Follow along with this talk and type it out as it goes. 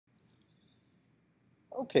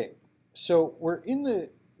Okay, so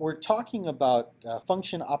we're talking about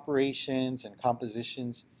function operations and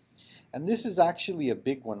compositions, and this is actually a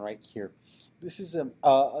big one right here. This is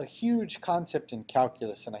a huge concept in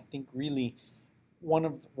calculus, and I think really one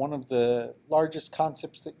of the largest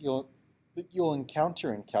concepts that you'll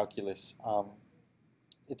encounter in calculus.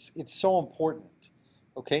 It's so important.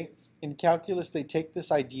 Okay, in calculus they take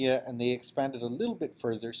this idea and they expand it a little bit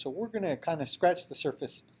further. So we're going to kind of scratch the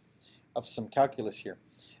surface of some calculus here.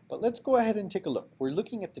 But let's go ahead and take a look. We're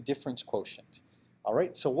looking at the difference quotient. All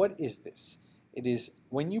right, so what is this? It is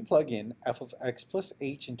when you plug in f of x plus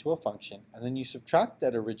h into a function, and then you subtract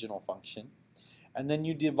that original function, and then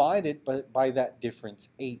you divide it by that difference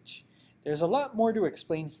h. There's a lot more to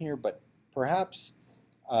explain here, but perhaps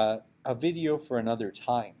a video for another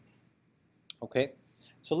time. Okay,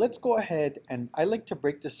 so let's go ahead, and I like to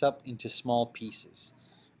break this up into small pieces.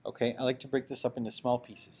 Okay, I like to break this up into small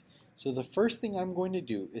pieces. So the first thing I'm going to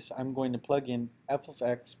do is I'm going to plug in f of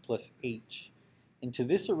x plus h into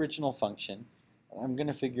this original function, and I'm going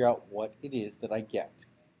to figure out what it is that I get.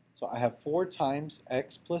 So I have 4 times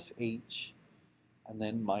x plus h and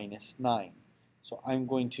then minus 9. So I'm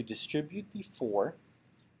going to distribute the 4,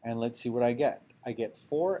 and let's see what I get. I get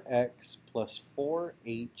 4x plus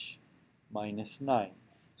 4h minus 9.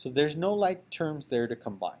 So there's no like terms there to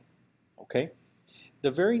combine. Okay? The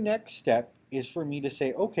very next step is for me to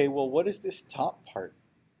say, okay, well, what is this top part?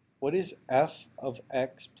 What is f of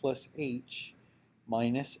x plus h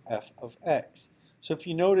minus f of x? So if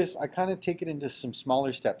you notice, I kind of take it into some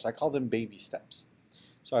smaller steps. I call them baby steps.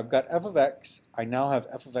 So I've got f of x. I now have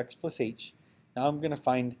f of x plus h. Now I'm going to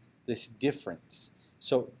find this difference.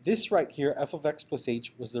 So this right here, f of x plus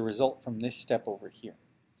h, was the result from this step over here.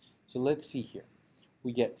 So let's see here.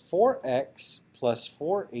 We get 4x plus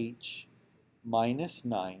 4h minus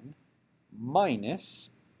 9 minus,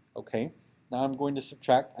 okay, now I'm going to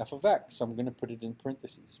subtract f of x, so I'm going to put it in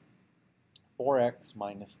parentheses, 4x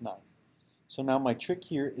minus 9. So now my trick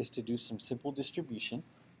here is to do some simple distribution,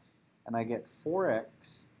 and I get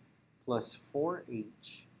 4x plus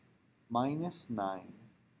 4h minus 9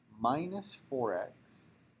 minus 4x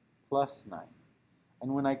plus 9.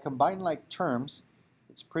 And when I combine like terms,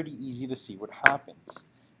 it's pretty easy to see what happens.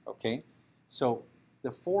 Okay, so the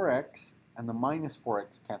 4x and the minus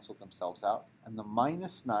 4x cancel themselves out, and the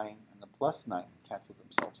minus 9 and the plus 9 cancel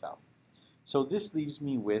themselves out. So this leaves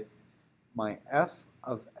me with my f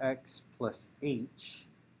of x plus h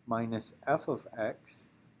minus f of x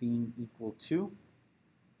being equal to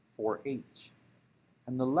 4h.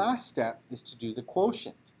 And the last step is to do the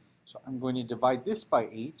quotient. So I'm going to divide this by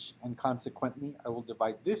h, and consequently I will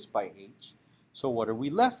divide this by h. So what are we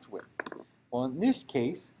left with? Well, in this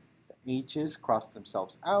case, the h's cross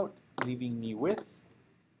themselves out, leaving me with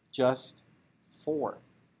just 4.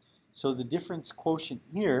 So the difference quotient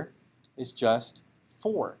here is just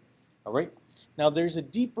 4. All right. Now there's a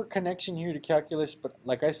deeper connection here to calculus, but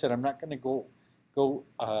like I said, I'm not going to go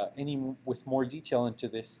any with more detail into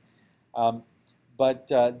this. But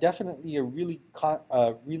definitely a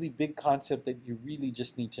really big concept that you really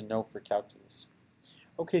just need to know for calculus.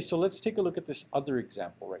 Okay, so let's take a look at this other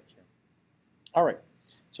example right here. All right,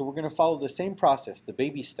 so we're going to follow the same process, the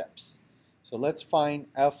baby steps. So let's find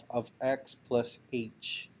f of x plus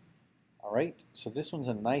h. All right, so this one's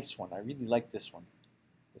a nice one. I really like this one.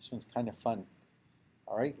 This one's kind of fun.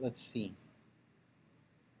 All right, let's see.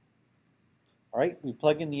 All right, we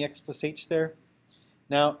plug in the x plus h there.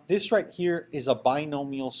 Now, this right here is a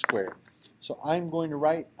binomial square. So I'm going to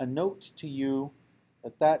write a note to you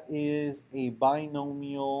that that is a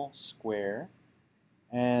binomial square.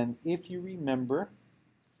 And if you remember,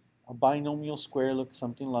 a binomial square looks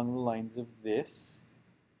something along the lines of this.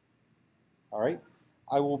 All right.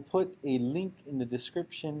 I will put a link in the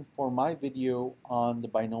description for my video on the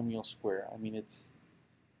binomial square. I mean, it's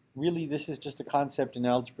really, this is just a concept in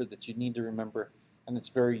algebra that you need to remember, and it's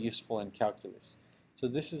very useful in calculus. So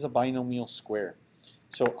this is a binomial square.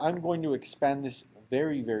 So I'm going to expand this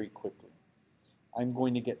very, very quickly. I'm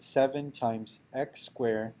going to get 7 times x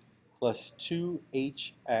squared plus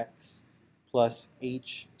 2hx plus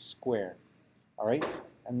h squared. All right,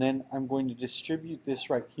 and then I'm going to distribute this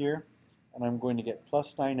right here, and I'm going to get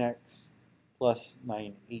plus 9x plus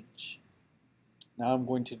 9h. Now I'm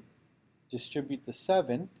going to distribute the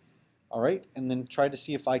 7, all right, and then try to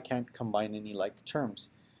see if I can't combine any like terms.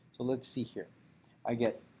 So let's see here. I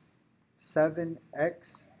get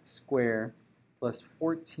 7x squared plus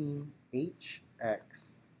 14hx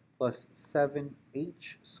plus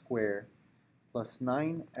 7h squared plus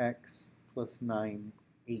 9x plus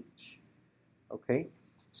 9h. Okay,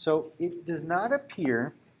 so it does not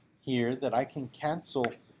appear here that I can cancel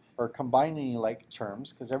or combine any like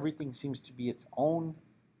terms, because everything seems to be its own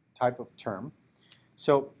type of term.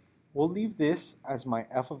 So we'll leave this as my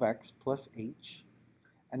f of x plus h.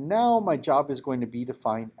 And now my job is going to be to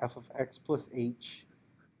find f of x plus h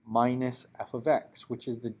minus f of x, which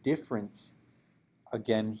is the difference,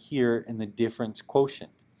 again, here in the difference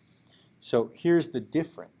quotient. So here's the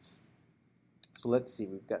difference. So let's see,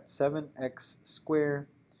 we've got 7x squared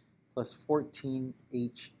plus 14hx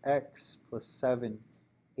plus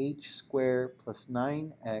 7h squared plus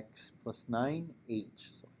 9x plus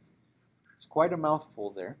 9h. So it's quite a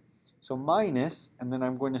mouthful there. So minus, and then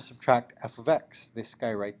I'm going to subtract f of x, this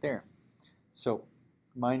guy right there. So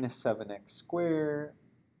minus 7x squared,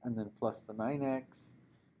 and then plus the 9x,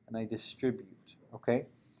 and I distribute, okay?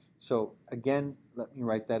 So again, let me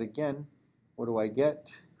write that again. What do I get?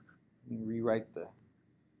 Let me rewrite the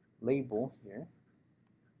label here.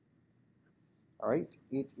 All right,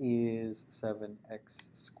 it is 7x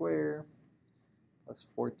squared plus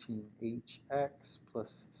 14hx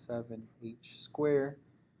plus 7h squared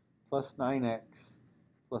plus 9x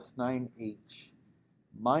plus 9h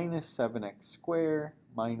minus 7x squared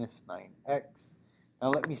minus 9x. Now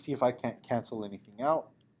let me see if I can't cancel anything out.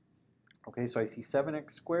 Okay, so I see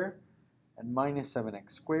 7x squared and minus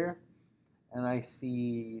 7x squared, and I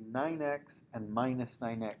see 9x and minus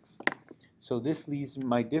 9x. So this leaves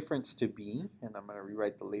my difference to be, and I'm going to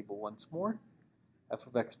rewrite the label once more, f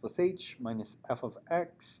of x plus h minus f of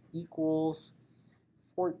x equals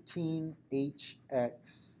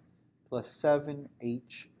 14hx plus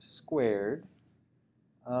 7h squared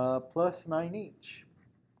plus 9h.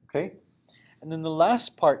 Okay? And then the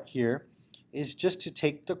last part here is just to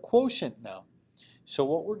take the quotient now. So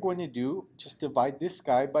what we're going to do, just divide this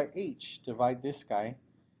guy by h. Divide this guy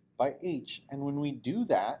by h. And when we do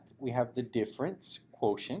that, we have the difference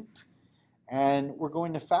quotient. And we're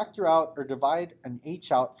going to factor out or divide an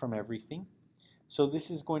h out from everything. So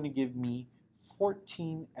this is going to give me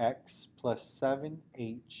 14x plus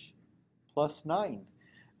 7h plus 9.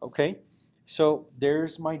 Okay, so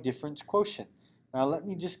there's my difference quotient. Now let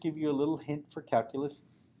me just give you a little hint for calculus.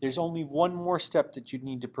 There's only one more step that you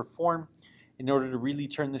need to perform in order to really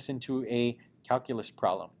turn this into a calculus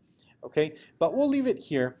problem. Okay, but we'll leave it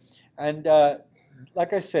here. And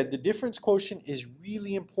like I said, the difference quotient is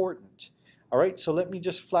really important. All right, so let me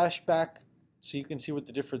just flash back so you can see what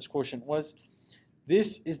the difference quotient was.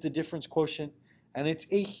 This is the difference quotient, and it's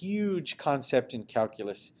a huge concept in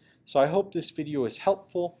calculus. So I hope this video is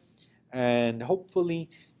helpful, and hopefully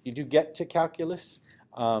you do get to calculus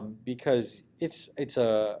because it's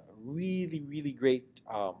a really, really great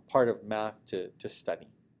part of math to study.